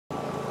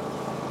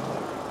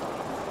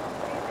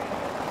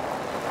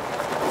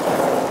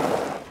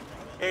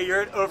Hey,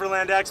 you're at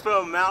Overland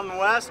Expo Mountain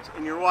West,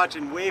 and you're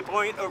watching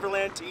Waypoint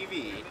Overland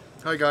TV.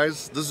 Hi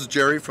guys, this is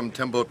Jerry from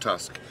Tembo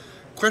Tusk.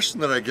 Question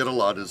that I get a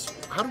lot is,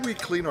 how do we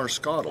clean our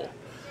Skottle?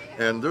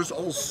 And there's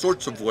all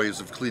sorts of ways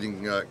of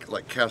cleaning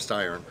like cast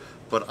iron,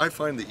 but I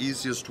find the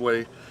easiest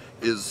way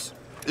is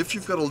if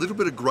you've got a little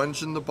bit of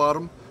grunge in the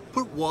bottom,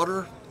 put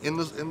water in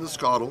the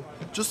Skottle,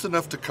 just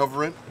enough to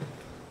cover it.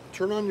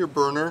 Turn on your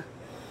burner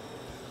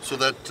so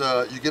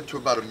that you get to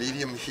about a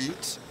medium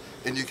heat,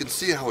 and you can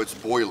see how it's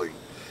boiling.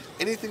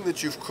 Anything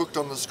that you've cooked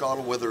on the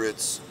Skottle, whether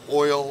it's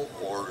oil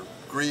or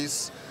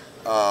grease,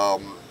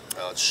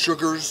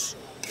 sugars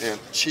and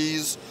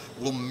cheese,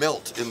 will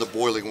melt in the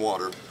boiling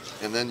water,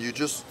 and then you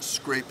just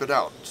scrape it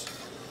out.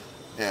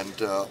 And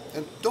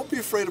don't be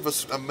afraid of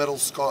a metal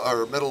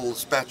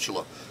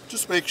spatula.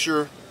 Just make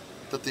sure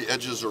that the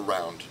edges are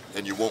round,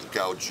 and you won't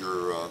gouge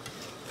your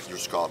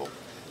Skottle.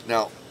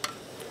 Now,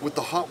 with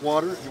the hot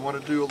water, you want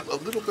to do a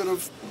little bit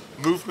of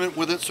movement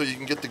with it so you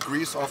can get the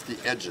grease off the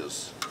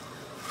edges.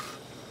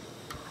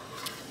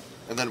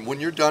 And then when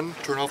you're done,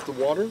 turn off the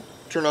water,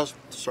 turn off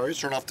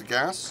the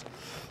gas,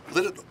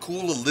 let it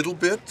cool a little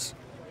bit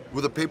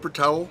with a paper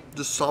towel,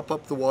 just sop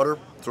up the water,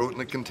 throw it in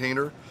a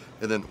container,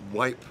 and then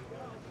wipe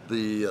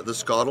the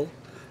Skottle.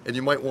 And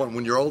you might want,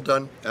 when you're all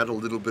done, add a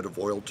little bit of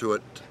oil to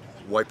it,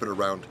 wipe it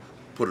around,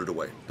 put it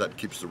away. That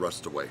keeps the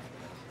rust away.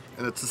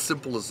 And it's as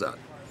simple as that.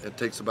 It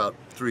takes about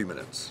 3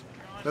 minutes.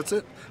 That's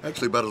it.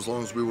 Actually, about as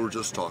long as we were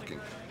just talking.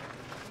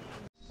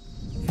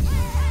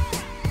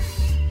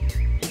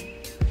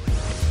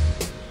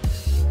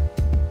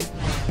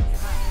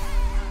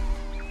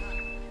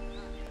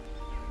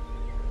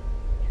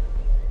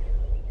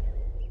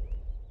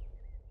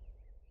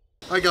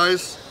 Hi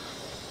guys,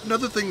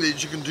 another thing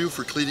that you can do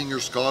for cleaning your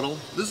Skottle,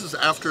 this is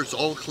after it's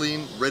all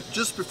clean,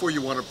 just before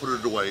you want to put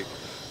it away,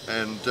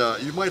 and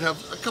you might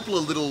have a couple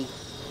of little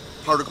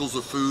particles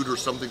of food or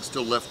something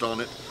still left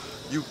on it.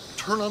 You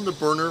turn on the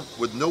burner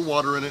with no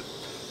water in it,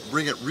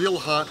 bring it real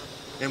hot,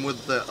 and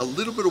with a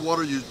little bit of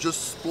water you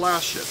just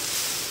splash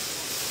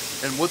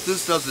it. And what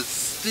this does, it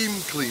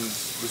steam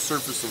cleans the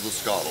surface of the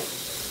Skottle.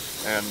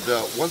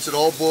 And once it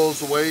all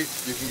boils away,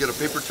 you can get a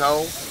paper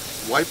towel,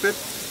 wipe it,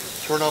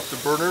 turn off the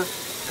burner,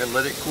 and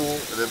let it cool,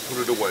 and then put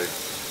it away.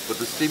 But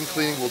the steam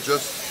cleaning will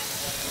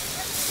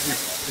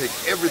just take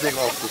everything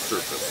off the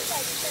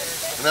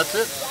surface. And that's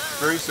it.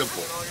 Very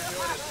simple.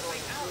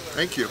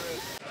 Thank you.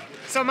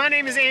 So my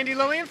name is Andie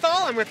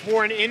Lilienthal. I'm with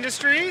Warren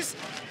Industries,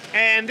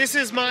 and this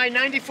is my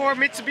 '94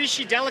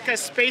 Mitsubishi Delica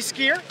Space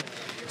Gear.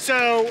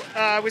 So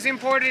it was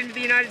imported into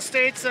the United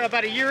States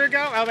about a year and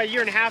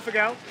a half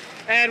ago,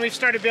 and we've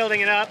started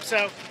building it up.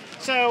 So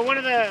one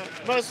of the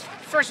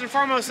first and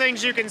foremost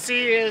things you can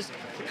see is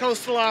the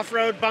Coastal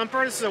Off-Road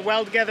bumper. This is a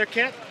weld-together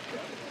kit.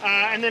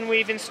 And then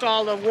we've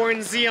installed a Warren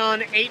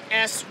Xeon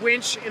 8S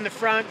winch in the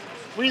front,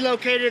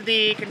 relocated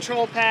the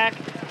control pack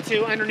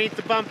to underneath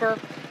the bumper,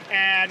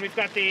 and we've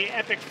got the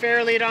Epic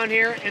Fairlead on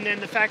here, and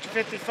then the Factor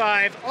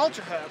 55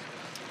 Ultra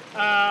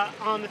Hub.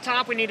 On the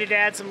top we needed to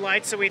add some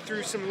lights, so we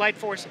threw some Light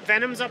Force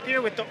Venoms up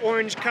here with the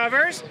orange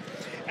covers.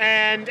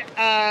 And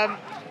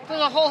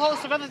there's a whole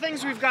host of other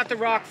things. We've got the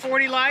Rock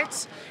 40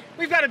 lights.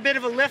 We've got a bit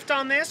of a lift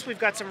on this. We've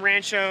got some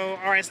Rancho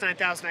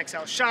RS9000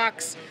 XL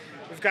shocks.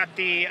 We've got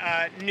the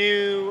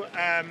new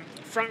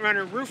Front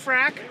Runner roof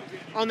rack.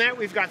 On that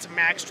we've got some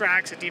Max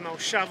Tracks, a Demo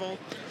shovel.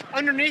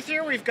 Underneath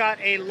here we've got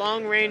a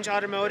Long Range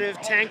Automotive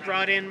tank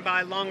brought in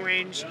by Long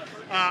Range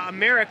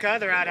America.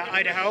 They're out of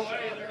Idaho.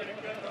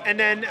 And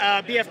then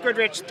BF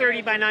Goodrich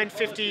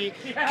 30x950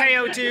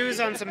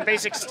 KO2s on some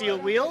basic steel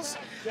wheels.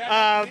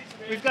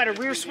 We've got a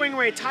rear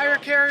swingway tire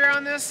carrier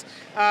on this.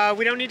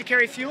 We don't need to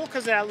carry fuel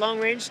because of that long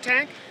range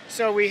tank,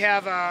 so we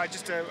have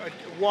just a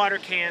water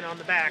can on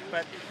the back.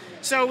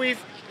 So we're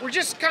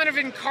just kind of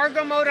in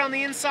cargo mode on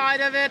the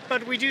inside of it,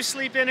 but we do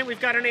sleep in it. We've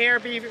got an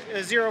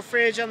ARB zero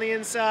fridge on the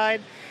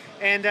inside,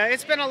 and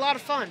it's been a lot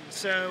of fun.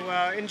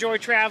 So enjoy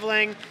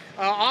traveling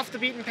off the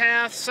beaten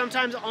path,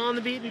 sometimes on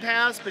the beaten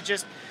paths, but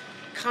just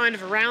kind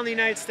of around the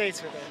United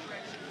States with it.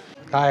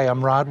 Hi,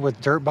 I'm Rod with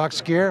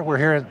Dirtbox Gear. We're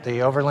here at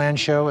the Overland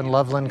Show in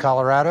Loveland,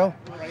 Colorado,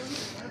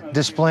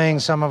 displaying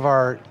some of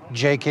our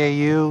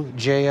JKU,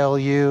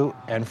 JLU,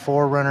 and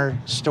 4Runner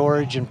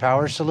storage and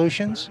power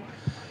solutions.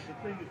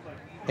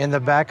 In the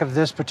back of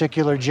this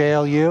particular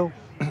JLU,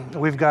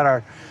 we've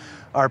got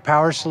our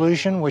power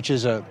solution, which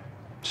is a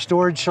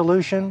storage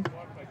solution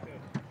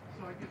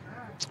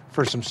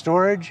for some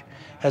storage.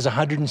 Has a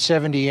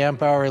 170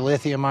 amp hour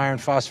lithium iron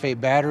phosphate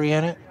battery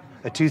in it,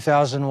 a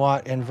 2,000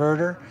 watt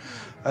inverter,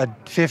 a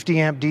 50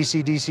 amp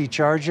DC-DC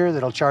charger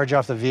that'll charge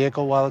off the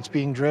vehicle while it's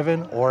being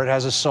driven, or it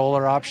has a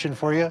solar option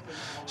for you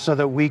so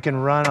that we can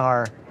run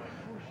our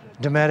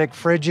Dometic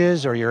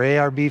fridges or your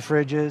ARB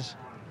fridges.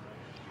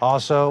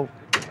 Also,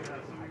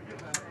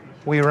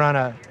 we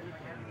run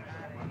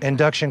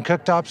induction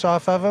cooktops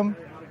off of them.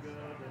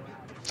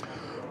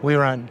 We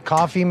run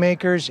coffee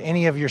makers.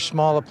 Any of your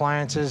small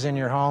appliances in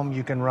your home,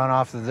 you can run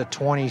off of the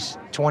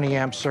 20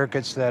 amp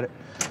circuits that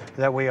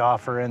we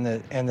offer in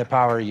the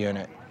power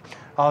unit.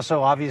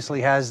 Also,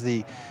 obviously has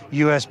the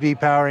USB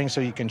powering,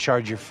 so you can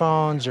charge your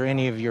phones or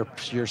any of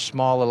your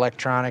small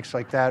electronics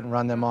like that and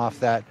run them off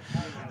that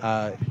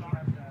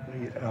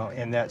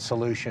in that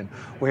solution.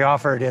 We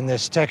offer it in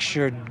this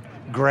textured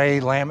gray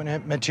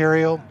laminate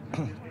material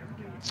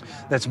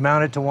that's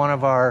mounted to one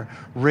of our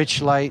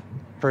Richlight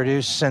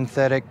produced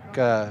synthetic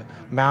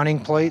mounting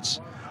plates.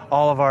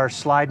 All of our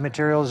slide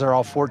materials are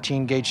all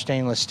 14 gauge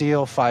stainless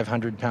steel,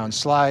 500-pound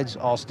slides,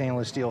 all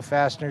stainless steel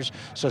fasteners,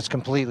 so it's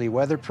completely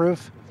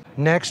weatherproof.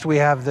 Next, we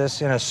have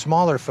this in a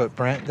smaller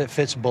footprint that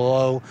fits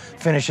below,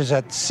 finishes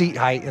at seat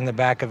height in the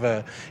back of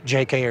a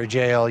JK or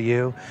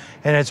JLU,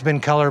 and it's been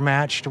color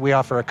matched. We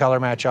offer a color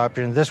match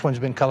option. This one's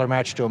been color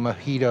matched to a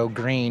mojito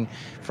green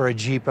for a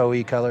Jeep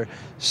OE color.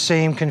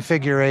 Same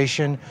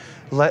configuration,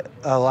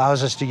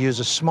 allows us to use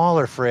a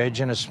smaller fridge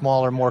and a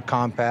smaller, more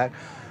compact.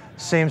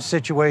 Same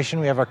situation,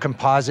 we have our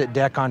composite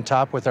deck on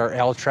top with our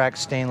L-Track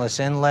stainless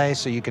inlay,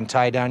 so you can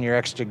tie down your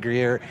extra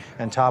gear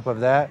on top of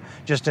that,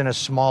 just in a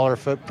smaller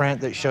footprint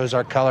that shows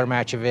our color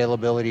match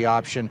availability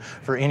option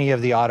for any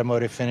of the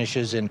automotive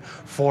finishes in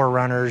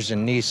 4Runners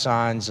and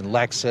Nissans and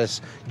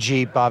Lexus,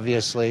 Jeep,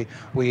 obviously.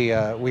 We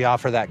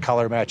offer that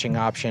color matching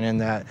option in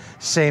that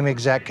same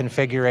exact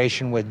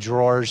configuration with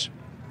drawers,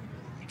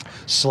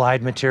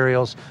 slide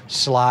materials,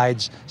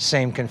 slides,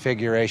 same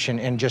configuration,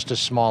 and just a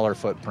smaller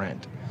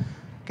footprint.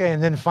 Okay,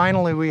 and then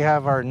finally we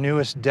have our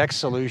newest deck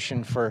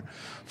solution for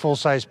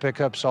full-size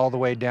pickups all the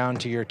way down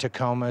to your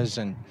Tacomas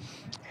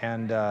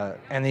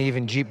and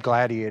even Jeep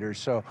Gladiators.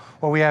 So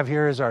what we have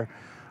here is our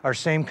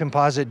same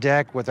composite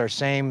deck with our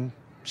same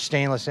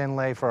stainless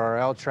inlay for our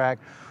L-Track.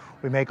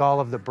 We make all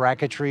of the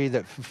bracketry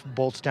that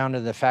bolts down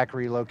to the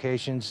factory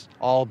locations,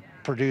 all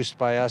produced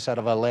by us out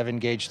of 11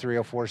 gauge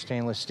 304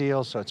 stainless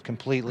steel, so it's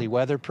completely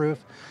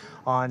weatherproof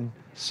on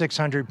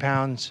 600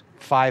 pounds,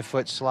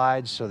 5-foot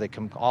slides, so they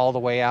come all the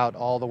way out,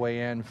 all the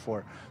way in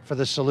for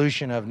the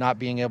solution of not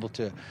being able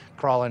to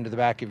crawl into the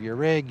back of your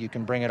rig. You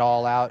can bring it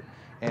all out,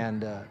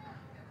 and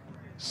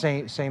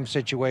same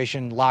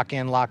situation, lock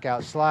in, lock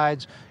out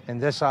slides. In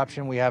this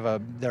option, we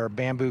have there are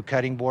bamboo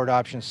cutting board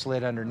options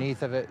slid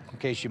underneath of it in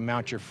case you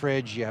mount your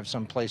fridge, you have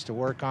some place to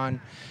work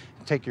on,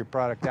 take your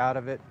product out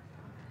of it.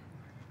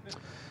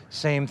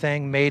 Same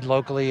thing, made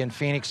locally in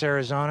Phoenix,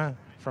 Arizona,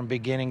 from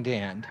beginning to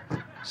end.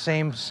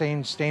 Same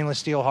stainless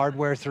steel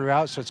hardware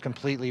throughout, so it's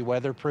completely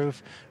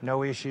weatherproof.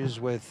 No issues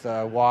with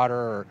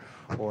water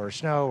or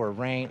snow or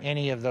rain,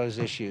 any of those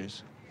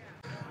issues.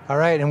 All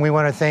right, and we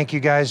want to thank you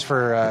guys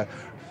for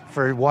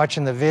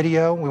watching the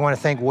video. We want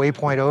to thank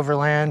Waypoint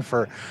Overland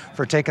for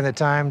taking the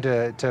time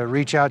to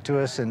reach out to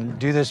us and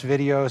do this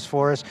videos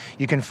for us.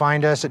 You can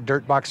find us at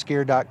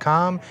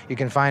dirtboxgear.com. You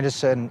can find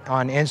us on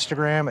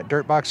Instagram at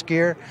Dirtbox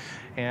Gear.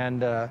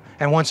 And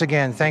once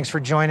again, thanks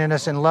for joining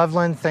us in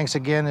Loveland. Thanks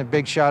again, a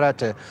big shout out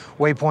to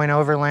Waypoint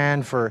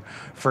Overland for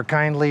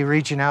kindly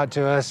reaching out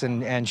to us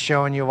and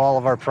showing you all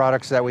of our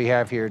products that we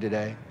have here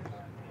today.